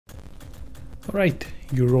Alright,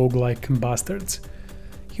 you roguelike bastards.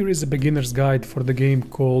 Here is a beginner's guide for the game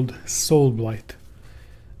called Soulblight.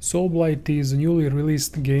 Soulblight is a newly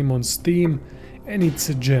released game on Steam and it's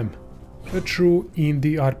a gem. A true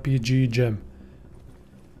indie RPG gem.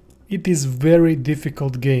 It is very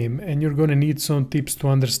difficult game and you're gonna need some tips to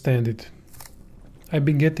understand it. I've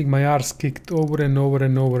been getting my arse kicked over and over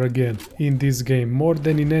and over again in this game, more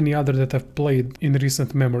than in any other that I've played in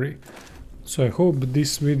recent memory. So I hope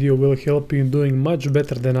this video will help you in doing much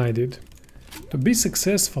better than I did. To be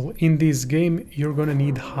successful in this game, you're gonna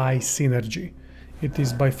need high synergy. It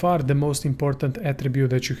is by far the most important attribute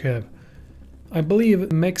that you have. I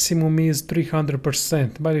believe maximum is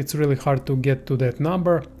 300%, but it's really hard to get to that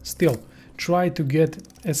number. Still, try to get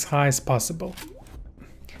as high as possible.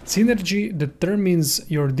 Synergy determines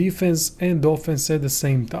your defense and offense at the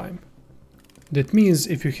same time. That means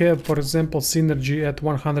if you have, for example, synergy at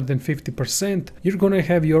 150%, you're gonna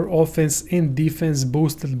have your offense and defense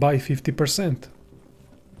boosted by 50%.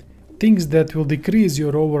 Things that will decrease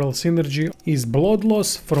your overall synergy is blood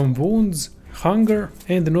loss from wounds, hunger,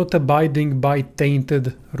 and not abiding by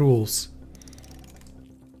tainted rules.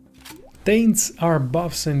 Taints are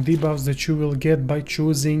buffs and debuffs that you will get by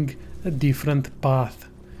choosing a different path.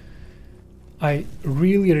 I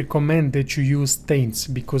really recommend that you use taints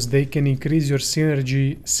because they can increase your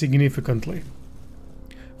synergy significantly.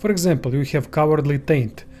 For example, you have Cowardly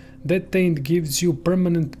Taint. That taint gives you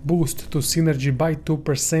permanent boost to synergy by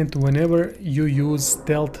 2% whenever you use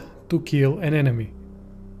stealth to kill an enemy.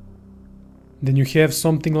 Then you have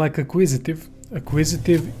something like Acquisitive.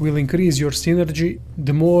 Acquisitive will increase your synergy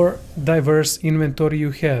the more diverse inventory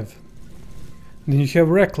you have. Then you have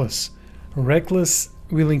Reckless. Reckless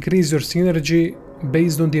will increase your synergy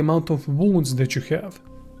based on the amount of wounds that you have.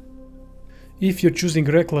 If you're choosing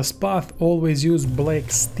Reckless path, always use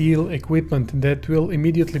black steel equipment that will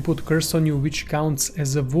immediately put curse on you, which counts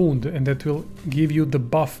as a wound and that will give you the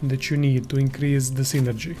buff that you need to increase the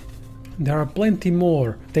synergy. There are plenty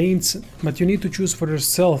more taints, but you need to choose for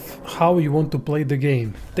yourself how you want to play the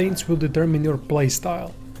game. Taints will determine your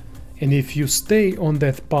playstyle. And if you stay on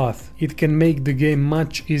that path, it can make the game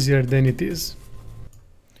much easier than it is.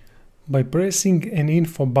 By pressing an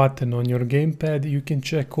info button on your gamepad, you can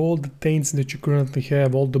check all the taints that you currently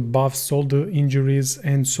have, all the buffs, all the injuries,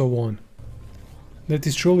 and so on. That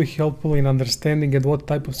is truly helpful in understanding at what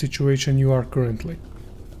type of situation you are currently.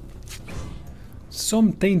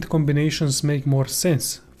 Some taint combinations make more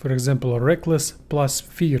sense, for example Reckless plus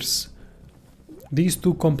Fierce. These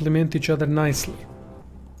two complement each other nicely.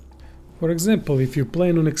 For example, if you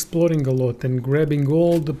plan on exploring a lot and grabbing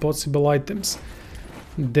all the possible items,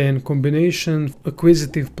 then combination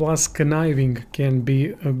Acquisitive plus Conniving can be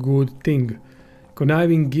a good thing.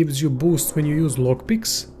 Conniving gives you boost when you use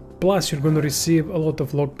lockpicks, plus you're gonna receive a lot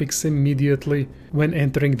of lockpicks immediately when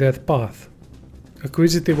entering that path.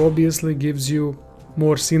 Acquisitive obviously gives you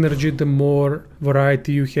more synergy the more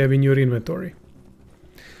variety you have in your inventory.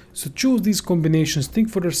 So choose these combinations, think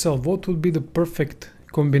for yourself what would be the perfect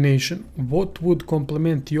combination, what would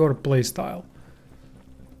complement your playstyle.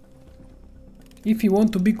 If you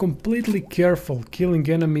want to be completely careful killing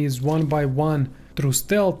enemies one by one through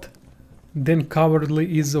stealth, then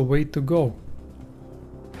Cowardly is a way to go.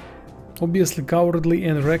 Obviously Cowardly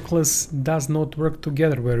and Reckless does not work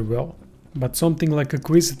together very well, but something like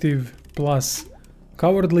Acquisitive plus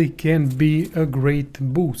Cowardly can be a great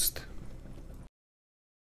boost.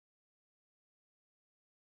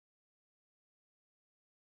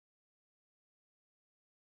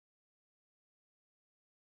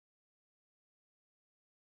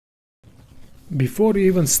 Before you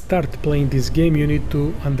even start playing this game, you need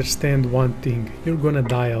to understand one thing. You're gonna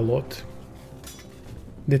die a lot.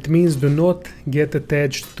 That means do not get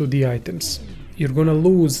attached to the items. You're gonna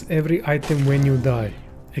lose every item when you die,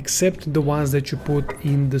 except the ones that you put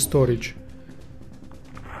in the storage.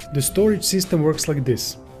 The storage system works like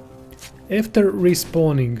this. After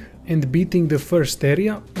respawning and beating the first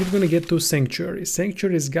area, you're gonna get to Sanctuary.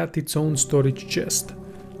 Sanctuary's got its own storage chest.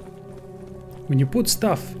 When you put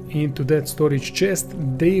stuff into that storage chest,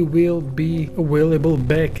 they will be available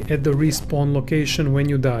back at the respawn location when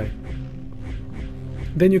you die.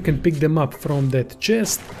 Then you can pick them up from that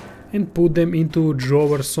chest and put them into a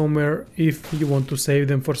drawer somewhere if you want to save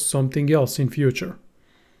them for something else in future.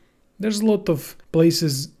 There's a lot of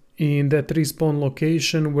places in that respawn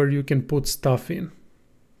location where you can put stuff in.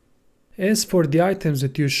 As for the items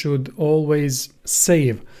that you should always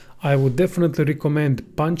save, I would definitely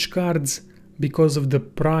recommend punch cards because of the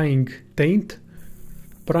prying taint,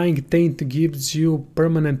 Prying Taint gives you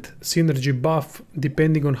permanent synergy buff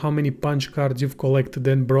depending on how many punch cards you've collected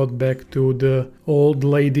and brought back to the old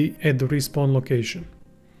lady at the respawn location.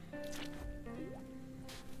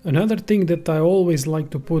 Another thing that I always like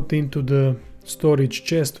to put into the storage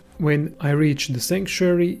chest when I reach the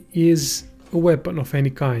sanctuary is a weapon of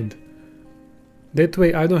any kind. That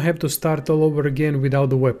way I don't have to start all over again without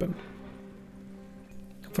the weapon.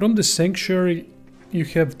 From the sanctuary you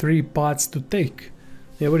have 3 paths to take.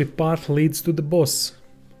 Every path leads to the boss.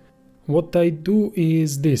 What I do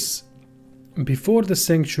is this. Before the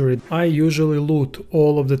sanctuary I usually loot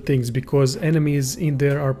all of the things because enemies in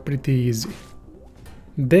there are pretty easy.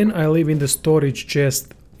 Then I leave in the storage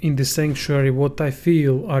chest in the sanctuary what I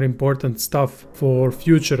feel are important stuff for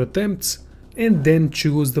future attempts, and then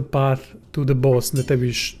choose the path to the boss that I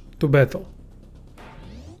wish to battle.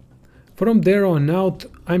 From there on out,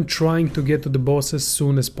 I'm trying to get to the boss as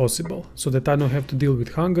soon as possible, so that I don't have to deal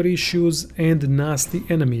with hunger issues and nasty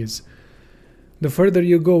enemies. The further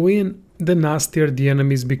you go in, the nastier the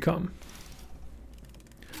enemies become.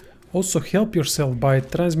 Also help yourself by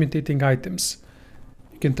transmutating items.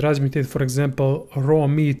 You can transmutate, for example, raw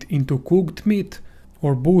meat into cooked meat,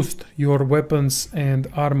 or boost your weapons and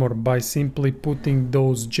armor by simply putting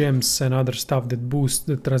those gems and other stuff that boost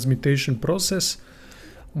the transmutation process.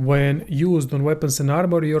 When used on weapons and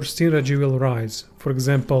armor, your synergy will rise. For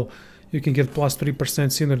example, you can get plus 3%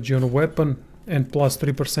 synergy on a weapon and plus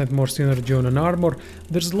 3% more synergy on an armor.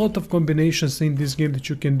 There's a lot of combinations in this game that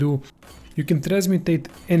you can do. You can transmutate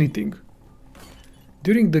anything.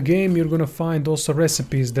 During the game you're gonna find also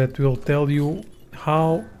recipes that will tell you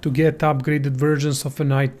how to get upgraded versions of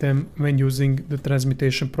an item when using the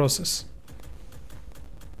transmutation process.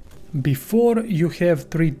 Before you have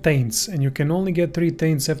 3 taints, and you can only get 3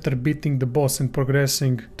 taints after beating the boss and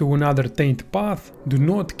progressing to another taint path, do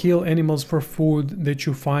not kill animals for food that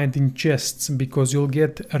you find in chests, because you'll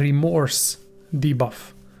get a remorse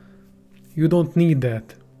debuff. You don't need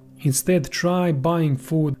that. Instead, try buying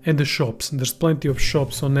food at the shops. There's plenty of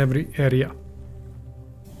shops on every area.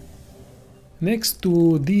 Next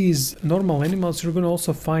to these normal animals, you're gonna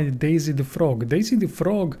also find Daisy the Frog. Daisy the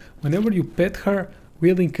Frog, whenever you pet her,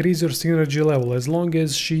 will increase your synergy level as long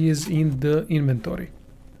as she is in the inventory.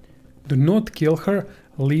 Do not kill her,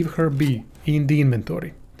 leave her be in the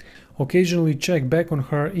inventory. Occasionally check back on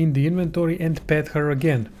her in the inventory and pet her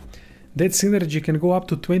again. That synergy can go up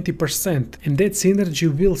to 20%, and that synergy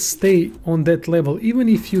will stay on that level even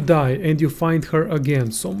if you die and you find her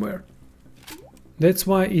again somewhere. That's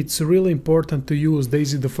why it's really important to use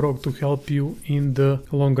Daisy the Frog to help you in the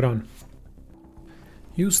long run.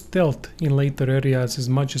 Use stealth in later areas as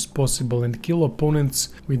much as possible and kill opponents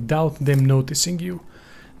without them noticing you.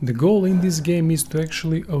 The goal in this game is to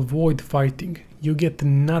actually avoid fighting. You get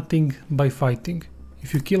nothing by fighting.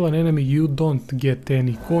 If you kill an enemy, you don't get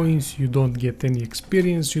any coins, you don't get any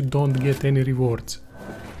experience, you don't get any rewards.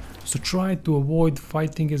 So try to avoid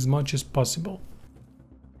fighting as much as possible.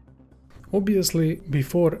 Obviously,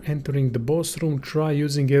 before entering the boss room, try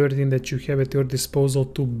using everything that you have at your disposal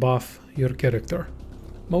to buff your character.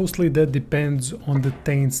 Mostly that depends on the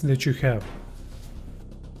taints that you have.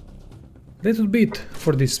 That would be it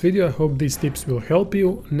for this video. I hope these tips will help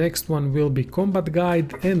you. Next one will be combat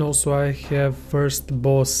guide, and also I have first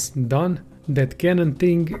boss done, that cannon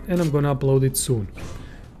thing, and I'm gonna upload it soon.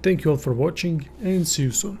 Thank you all for watching and see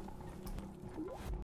you soon.